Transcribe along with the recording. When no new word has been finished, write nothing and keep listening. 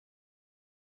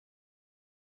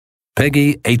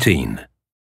Peggy 18.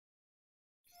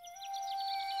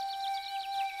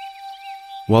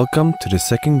 Welcome to the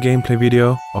second gameplay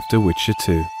video of The Witcher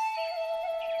 2.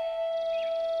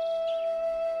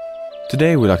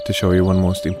 Today we'd like to show you one of the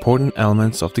most important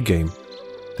elements of the game,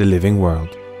 the living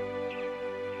world.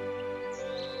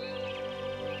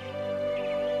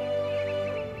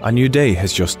 A new day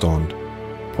has just dawned.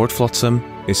 Port Flotsam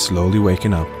is slowly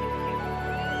waking up.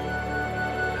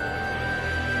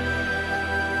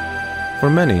 For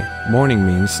many, morning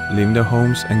means leaving their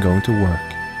homes and going to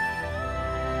work.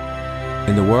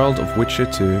 In the world of Witcher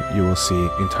 2, you will see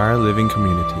entire living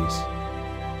communities.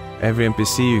 Every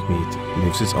NPC you meet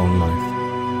lives its own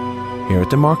life. Here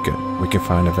at the market, we can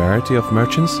find a variety of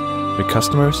merchants, their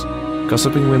customers,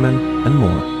 gossiping women, and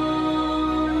more.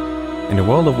 In the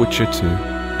world of Witcher 2,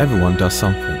 everyone does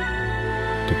something.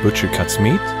 The butcher cuts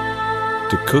meat,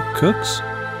 the cook cooks,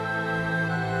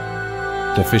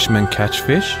 the fishermen catch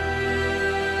fish,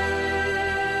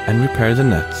 and repair the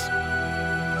nets.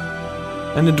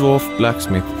 And the dwarf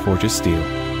blacksmith forges steel.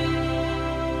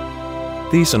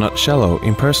 These are not shallow,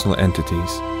 impersonal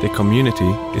entities. The community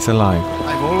is alive.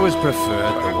 I've always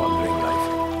preferred the wandering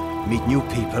life. Meet new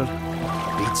people,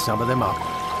 beat some of them up.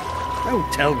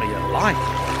 Don't tell me you like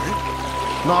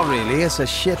it. Not really, it's a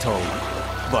shithole,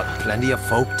 but plenty of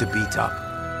folk to beat up.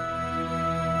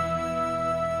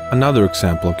 Another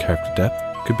example of character depth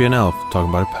could be an elf talking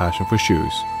about a passion for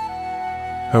shoes.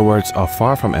 Her words are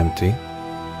far from empty.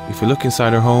 If we look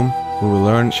inside her home, we will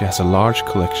learn she has a large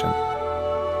collection.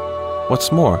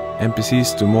 What's more,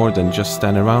 NPCs do more than just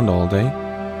stand around all day.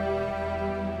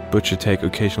 Butcher take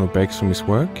occasional breaks from his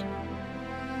work.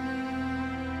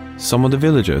 Some of the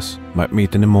villagers might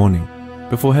meet in the morning,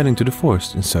 before heading to the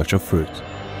forest in search of fruit.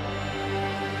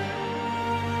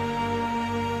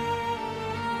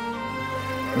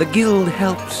 The guild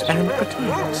helps and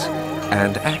protects,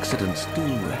 and accidents do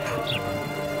happen.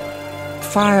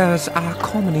 Fires are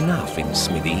common enough in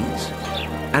smithies,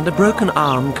 and a broken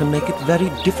arm can make it very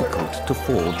difficult to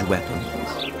forge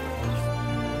weapons.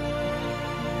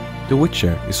 The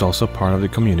Witcher is also part of the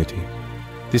community.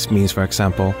 This means, for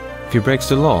example, if he breaks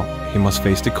the law, he must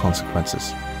face the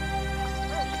consequences.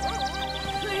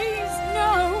 Please,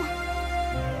 no!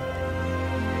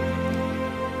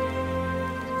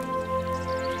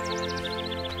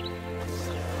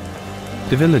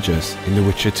 The villagers in The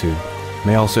Witcher 2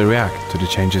 may also react to the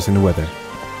changes in the weather.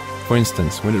 For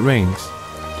instance, when it rains,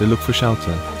 they look for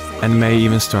shelter and may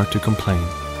even start to complain.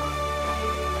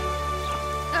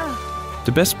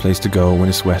 The best place to go when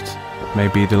it's wet may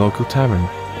be the local tavern.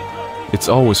 It's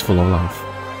always full of life.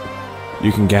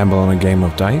 You can gamble on a game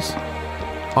of dice,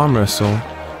 arm wrestle,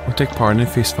 or take part in a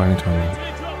fist-fighting tournament.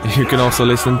 You can also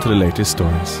listen to the latest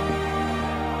stories.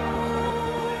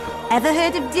 Ever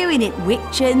heard of doing it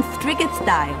Witcher and Striggett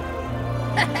style?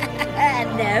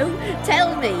 No,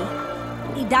 tell me.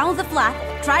 He downs a flat,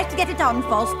 tries to get it on,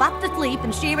 falls fast asleep,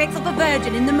 and she wakes up a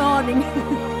virgin in the morning.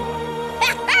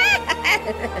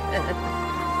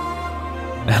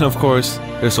 And of course,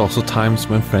 there's also times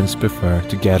when friends prefer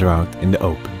to gather out in the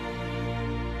open.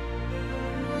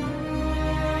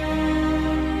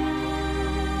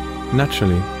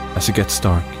 Naturally, as it gets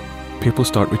dark, people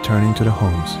start returning to their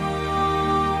homes.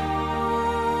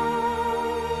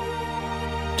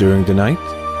 During the night,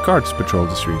 guards patrol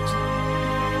the streets.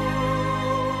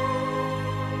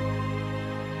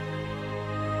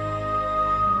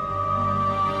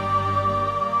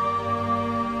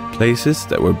 Places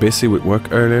that were busy with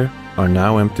work earlier are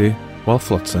now empty while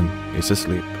Flotsam is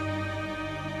asleep.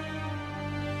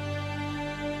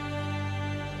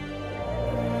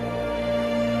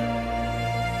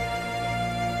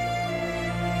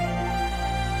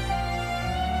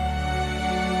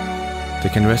 They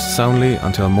can rest soundly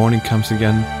until morning comes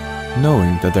again,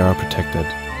 knowing that they are protected.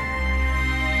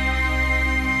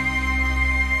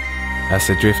 As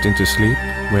they drift into sleep,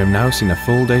 we have now seen a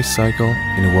full day's cycle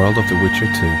in the world of The Witcher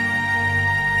 2.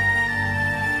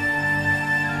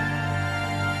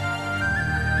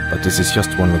 But this is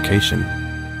just one location.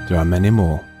 There are many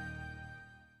more.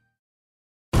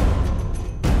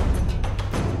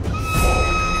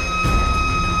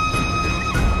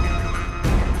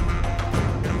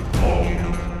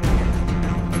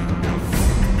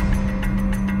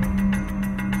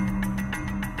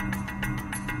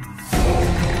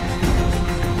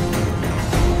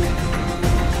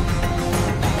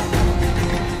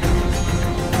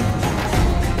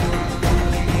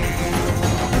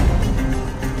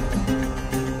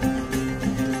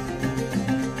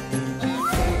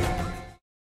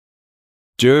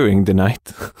 During the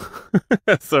night.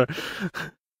 Sorry.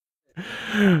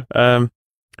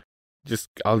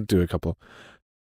 I'll do a couple.